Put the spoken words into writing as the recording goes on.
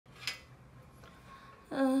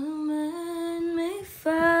A man may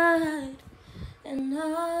fight and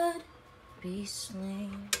not be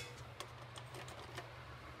slain.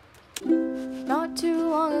 Not too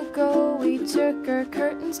long ago we took our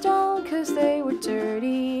curtains down 'cause they were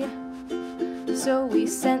dirty, so we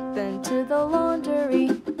sent them to the laundry.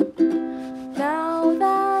 Now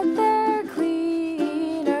that they're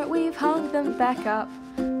cleaner, we've hung them back up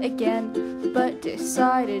again, but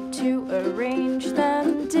decided to arrange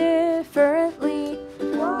them differently.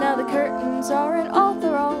 Now the curtains are in all the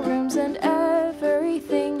wrong rooms and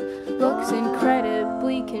everything looks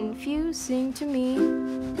incredibly confusing to me.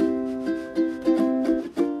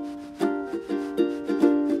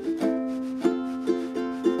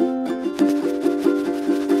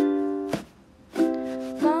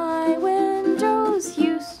 My windows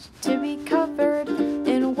used to be covered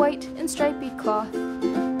in white and stripy cloth.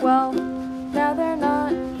 Well, now they're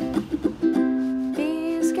not.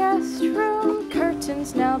 These guest room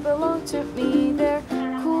curtains now belong to me. They're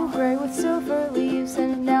cool gray with silver leaves,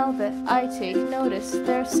 and now that I take notice,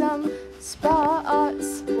 there's some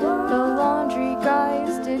spots. The laundry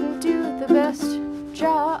guys didn't do the best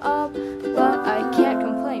job.